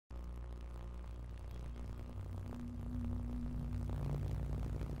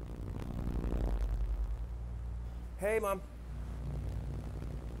Hey, Mom.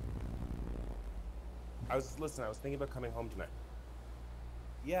 I was thinking about coming home tonight.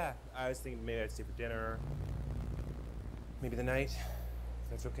 Yeah, I was thinking maybe I'd stay for dinner. Maybe the night.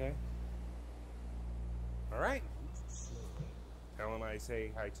 If that's okay. All right. Tell him I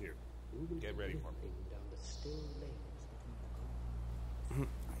say hi too. Get ready for me.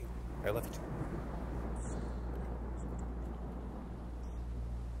 I love you too.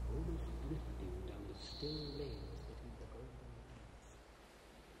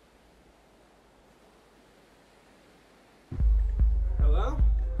 Hello?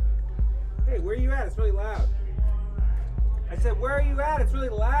 Hey, where are you at? It's really loud. I said, where are you at? It's really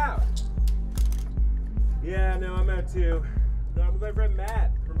loud. Yeah, no, I'm out too. No, I'm with my friend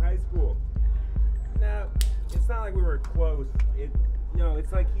Matt from high school. No, it's not like we were close.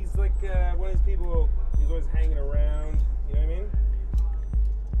 It's like he's like one of those people who's always hanging around. You know what I mean?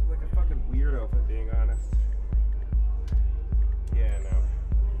 He's like a fucking weirdo, if I'm being honest. Yeah, no.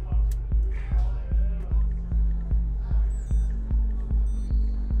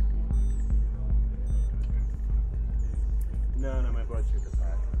 No, my blood sugar's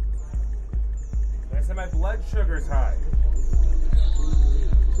high. I said my blood sugar's high.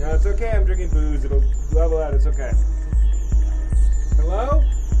 No, it's okay. I'm drinking booze. It'll level out. It's okay.